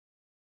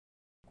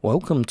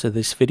Welcome to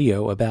this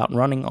video about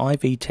running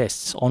IV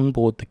tests on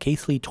board the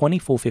Keithley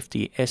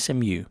 2450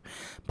 SMU,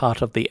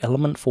 part of the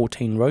Element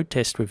 14 road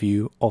test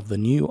review of the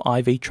new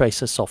IV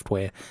Tracer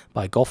software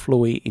by Goff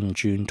Louis in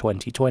June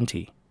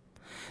 2020.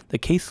 The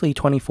Keithley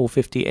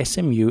 2450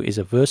 SMU is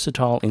a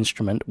versatile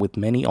instrument with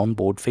many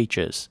onboard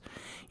features.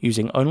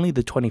 Using only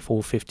the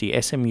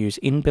 2450 SMU's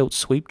inbuilt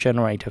sweep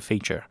generator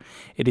feature,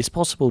 it is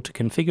possible to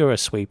configure a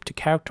sweep to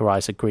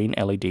characterize a green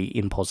LED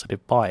in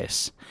positive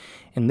bias.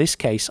 In this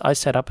case, I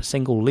set up a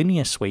single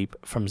linear sweep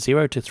from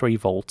 0 to 3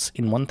 volts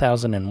in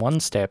 1001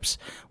 steps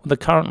with a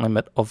current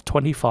limit of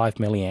 25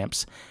 mA,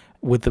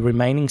 with the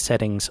remaining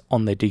settings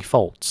on their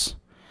defaults.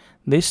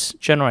 This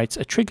generates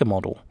a trigger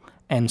model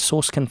and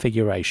source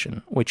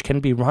configuration, which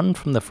can be run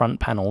from the front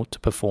panel to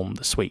perform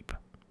the sweep.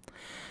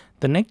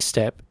 The next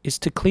step is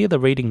to clear the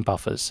reading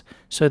buffers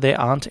so there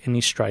aren't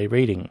any stray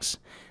readings.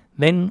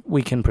 Then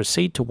we can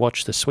proceed to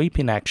watch the sweep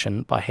in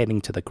action by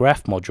heading to the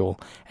graph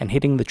module and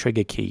hitting the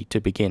trigger key to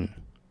begin.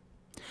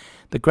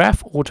 The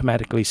graph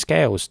automatically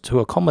scales to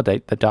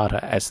accommodate the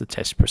data as the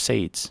test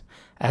proceeds.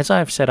 As I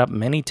have set up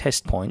many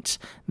test points,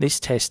 this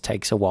test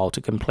takes a while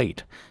to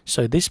complete,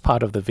 so this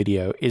part of the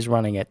video is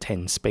running at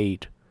 10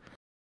 speed.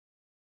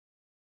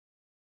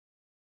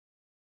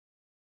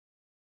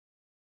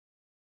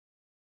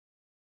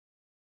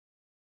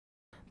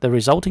 The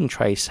resulting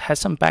trace has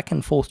some back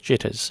and forth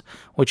jitters,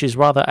 which is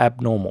rather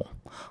abnormal.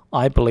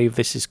 I believe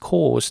this is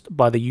caused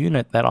by the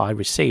unit that I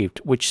received,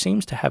 which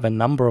seems to have a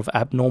number of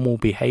abnormal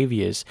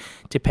behaviors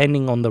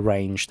depending on the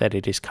range that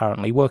it is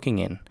currently working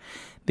in.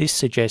 This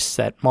suggests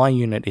that my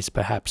unit is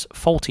perhaps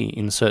faulty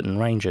in certain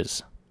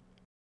ranges.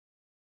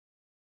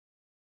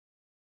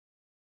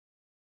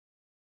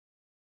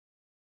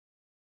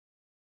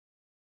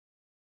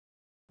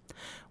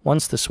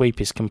 Once the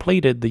sweep is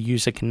completed, the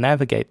user can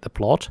navigate the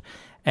plot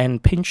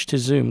and pinch to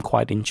zoom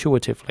quite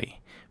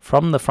intuitively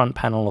from the front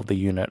panel of the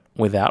unit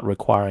without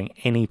requiring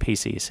any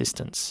PC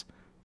assistance.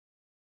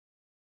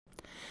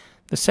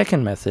 The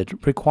second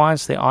method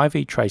requires the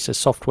IV Tracer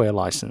software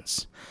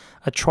license.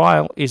 A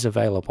trial is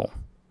available.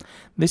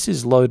 This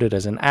is loaded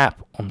as an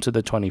app onto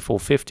the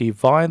 2450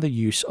 via the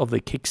use of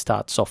the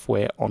Kickstart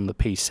software on the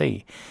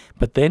PC,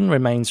 but then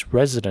remains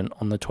resident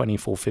on the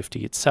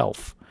 2450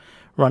 itself.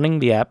 Running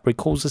the app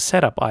recalls a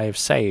setup I have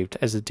saved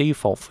as a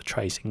default for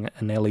tracing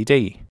an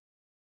LED.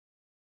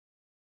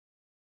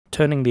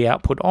 Turning the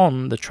output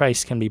on, the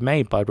trace can be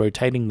made by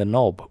rotating the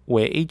knob,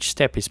 where each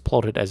step is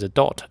plotted as a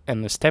dot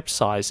and the step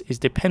size is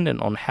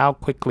dependent on how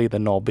quickly the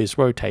knob is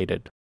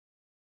rotated.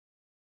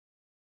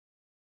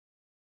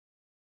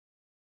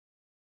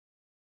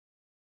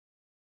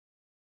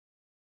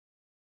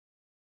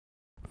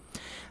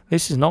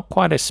 This is not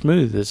quite as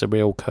smooth as a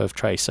real curve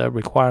tracer,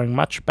 requiring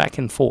much back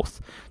and forth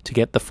to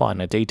get the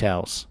finer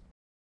details.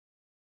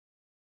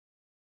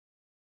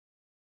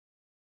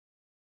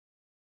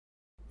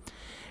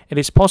 It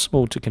is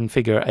possible to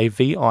configure a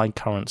VI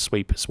current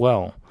sweep as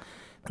well.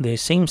 There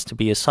seems to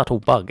be a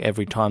subtle bug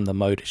every time the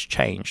mode is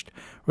changed,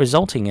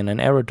 resulting in an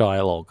error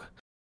dialog.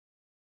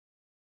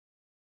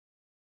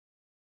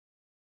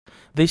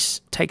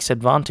 This takes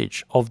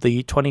advantage of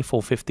the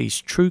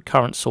 2450's true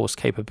current source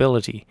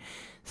capability.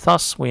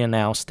 Thus, we are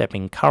now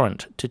stepping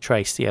current to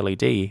trace the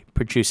LED,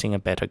 producing a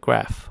better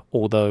graph,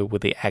 although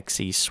with the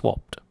axes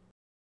swapped.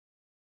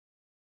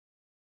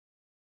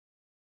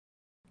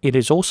 It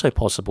is also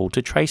possible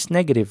to trace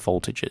negative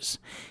voltages.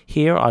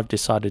 Here I've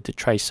decided to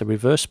trace the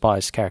reverse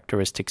bias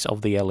characteristics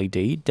of the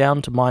LED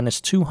down to minus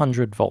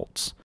 200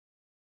 volts.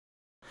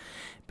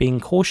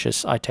 Being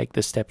cautious, I take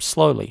the steps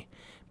slowly,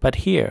 but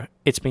here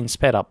it's been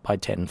sped up by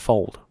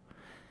 10-fold.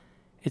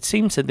 It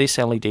seems that this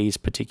LED is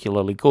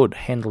particularly good,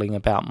 handling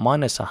about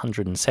minus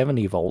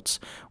 170 volts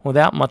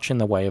without much in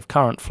the way of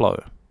current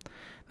flow.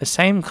 The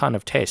same kind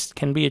of test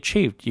can be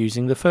achieved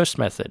using the first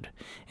method.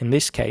 In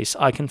this case,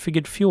 I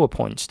configured fewer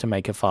points to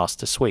make a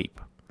faster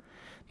sweep.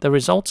 The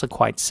results are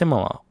quite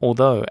similar,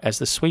 although as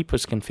the sweep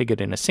was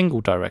configured in a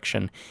single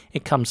direction,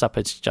 it comes up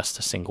as just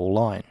a single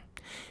line.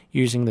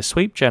 Using the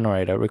sweep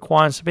generator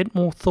requires a bit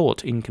more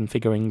thought in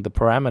configuring the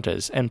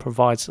parameters and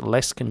provides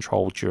less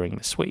control during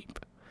the sweep.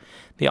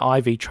 The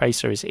IV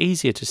Tracer is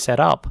easier to set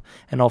up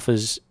and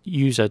offers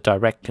user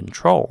direct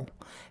control.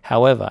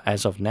 However,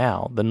 as of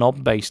now, the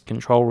knob-based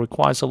control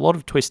requires a lot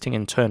of twisting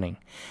and turning,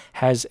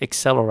 has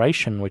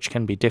acceleration which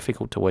can be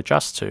difficult to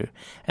adjust to,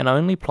 and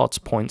only plots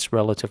points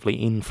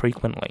relatively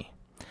infrequently.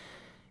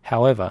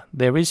 However,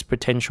 there is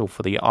potential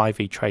for the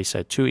IV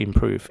Tracer to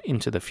improve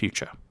into the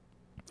future.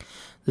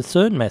 The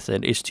third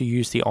method is to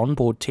use the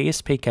onboard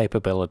TSP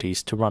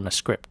capabilities to run a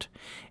script.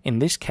 In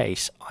this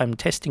case, I'm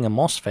testing a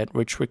MOSFET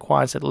which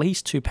requires at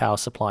least 2 power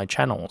supply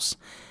channels.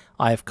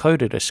 I have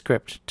coded a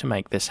script to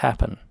make this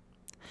happen.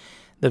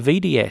 The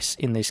VDS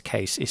in this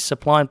case is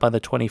supplied by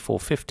the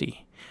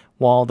 2450,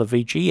 while the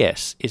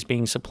VGS is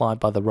being supplied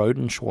by the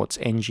Rohde & Schwarz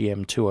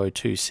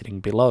NGM202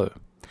 sitting below.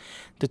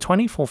 The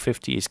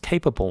 2450 is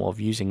capable of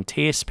using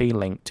TSP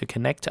link to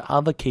connect to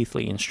other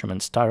Keithley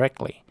instruments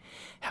directly.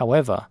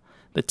 However,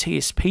 the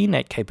TSP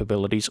net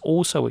capabilities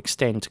also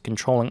extend to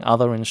controlling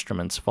other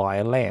instruments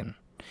via LAN.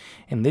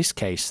 In this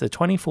case, the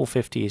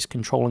 2450 is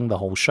controlling the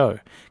whole show,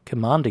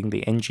 commanding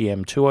the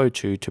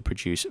NGM202 to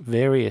produce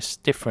various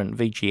different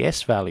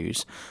VGS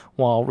values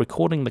while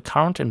recording the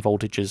current and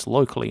voltages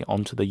locally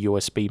onto the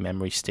USB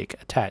memory stick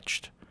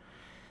attached.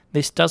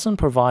 This doesn't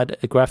provide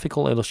a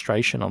graphical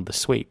illustration of the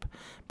sweep,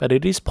 but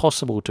it is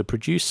possible to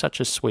produce such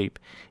a sweep,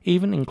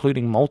 even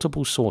including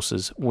multiple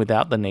sources,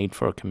 without the need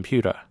for a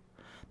computer.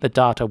 The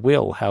data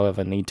will,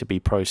 however, need to be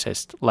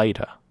processed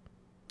later.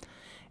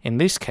 In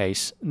this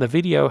case, the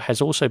video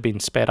has also been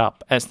sped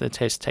up as the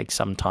test takes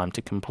some time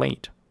to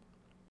complete.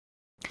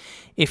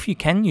 If you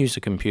can use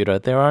a computer,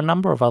 there are a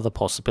number of other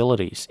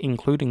possibilities,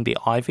 including the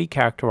IV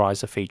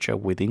Characterizer feature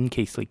within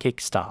Keithley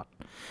Kickstart.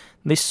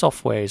 This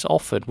software is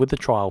offered with a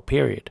trial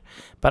period,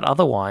 but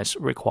otherwise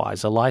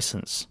requires a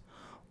license.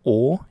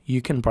 Or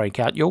you can break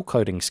out your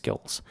coding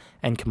skills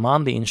and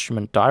command the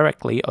instrument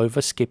directly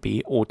over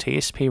Skippy or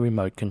TSP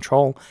remote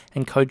control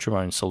and code your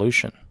own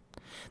solution.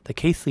 The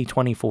Keithley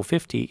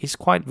 2450 is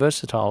quite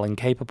versatile and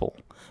capable,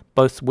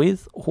 both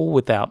with or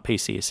without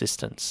PC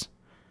assistance.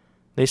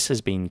 This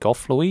has been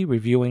Goff Louis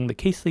reviewing the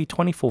Keithley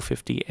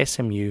 2450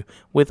 SMU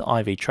with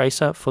IV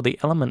Tracer for the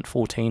Element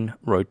 14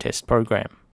 road test program.